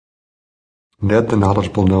Ned the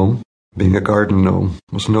knowledgeable gnome, being a garden gnome,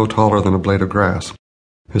 was no taller than a blade of grass.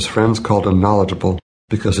 His friends called him knowledgeable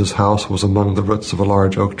because his house was among the roots of a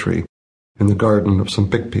large oak tree in the garden of some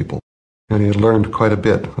big people, and he had learned quite a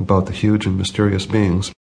bit about the huge and mysterious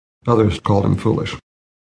beings. Others called him foolish.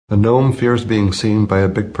 A gnome fears being seen by a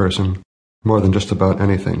big person more than just about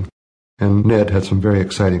anything, and Ned had some very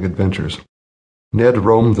exciting adventures. Ned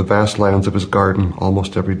roamed the vast lands of his garden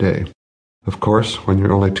almost every day. Of course, when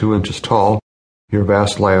you're only 2 inches tall, your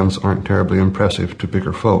vast lands aren't terribly impressive to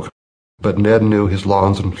bigger folk, but Ned knew his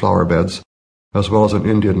lawns and flower beds, as well as an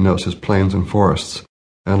Indian knows his plains and forests,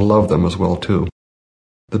 and loved them as well too.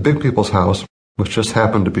 The big people's house, which just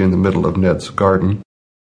happened to be in the middle of Ned's garden,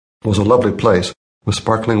 was a lovely place with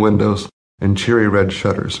sparkling windows and cheery red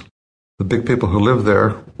shutters. The big people who lived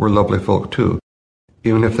there were lovely folk too,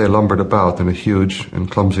 even if they lumbered about in a huge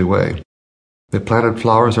and clumsy way. They planted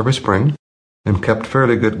flowers every spring and kept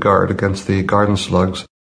fairly good guard against the garden slugs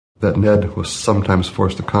that Ned was sometimes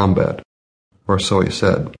forced to combat, or so he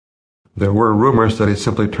said. There were rumors that he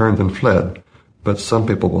simply turned and fled, but some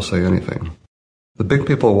people will say anything. The big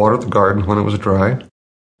people watered the garden when it was dry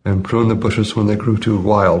and pruned the bushes when they grew too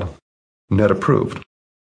wild. Ned approved.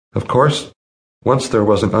 Of course, once there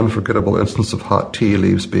was an unforgettable instance of hot tea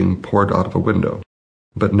leaves being poured out of a window,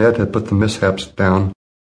 but Ned had put the mishaps down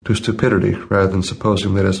to stupidity rather than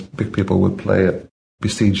supposing that his big people would play at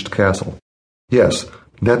besieged castle. Yes,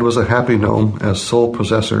 Ned was a happy gnome as sole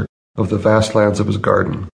possessor of the vast lands of his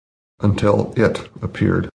garden, until it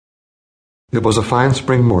appeared. It was a fine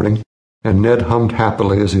spring morning, and Ned hummed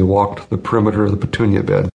happily as he walked the perimeter of the petunia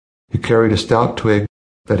bed. He carried a stout twig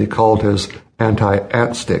that he called his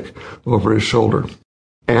anti-ant stick over his shoulder.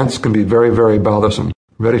 Ants can be very, very bothersome,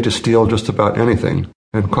 ready to steal just about anything,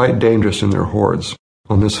 and quite dangerous in their hordes.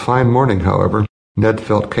 On this fine morning, however, Ned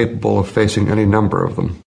felt capable of facing any number of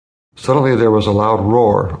them. Suddenly there was a loud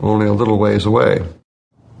roar only a little ways away.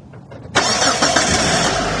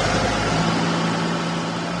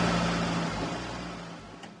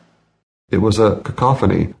 It was a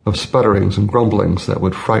cacophony of sputterings and grumblings that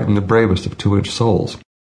would frighten the bravest of 2-inch souls.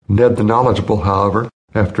 Ned the knowledgeable, however,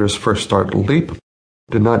 after his first startled leap,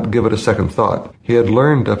 did not give it a second thought. He had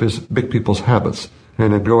learned of his big people's habits,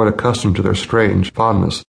 and had grown accustomed to their strange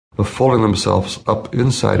fondness of folding themselves up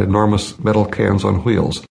inside enormous metal cans on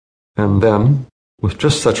wheels, and then, with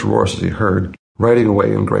just such roars as he heard, riding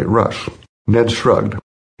away in great rush. Ned shrugged.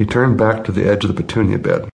 He turned back to the edge of the petunia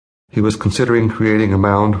bed. He was considering creating a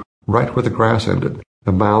mound right where the grass ended,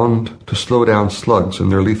 a mound to slow down slugs in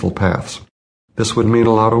their lethal paths. This would mean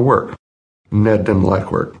a lot of work. Ned didn't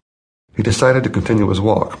like work. He decided to continue his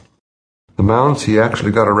walk. The mounds he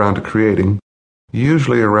actually got around to creating,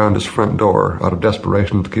 usually around his front door out of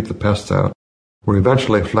desperation to keep the pests out, were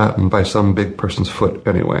eventually flattened by some big person's foot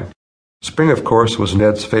anyway. Spring, of course, was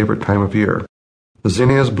Ned's favorite time of year. The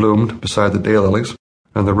zinnias bloomed beside the daylilies,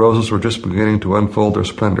 and the roses were just beginning to unfold their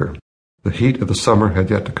splendor. The heat of the summer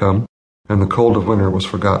had yet to come, and the cold of winter was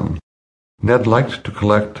forgotten. Ned liked to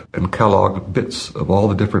collect and catalog bits of all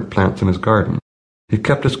the different plants in his garden. He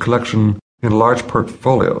kept his collection in large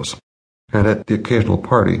portfolios, and at the occasional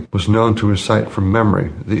party was known to recite from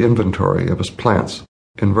memory the inventory of his plants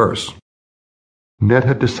in verse. Ned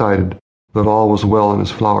had decided that all was well in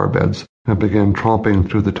his flower beds and began tromping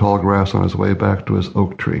through the tall grass on his way back to his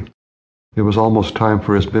oak tree. It was almost time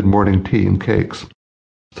for his mid-morning tea and cakes.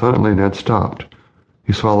 Suddenly Ned stopped.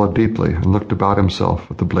 He swallowed deeply and looked about himself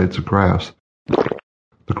at the blades of grass.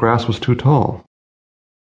 The grass was too tall.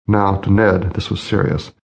 Now, to Ned, this was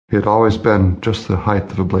serious. He had always been just the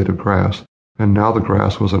height of a blade of grass, and now the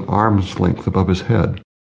grass was an arm's length above his head.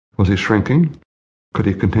 Was he shrinking? Could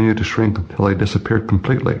he continue to shrink until he disappeared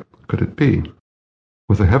completely? Could it be?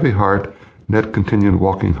 With a heavy heart, Ned continued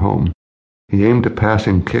walking home. He aimed a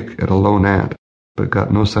passing kick at a lone ant, but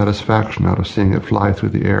got no satisfaction out of seeing it fly through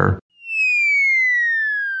the air.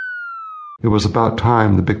 It was about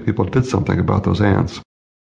time the big people did something about those ants.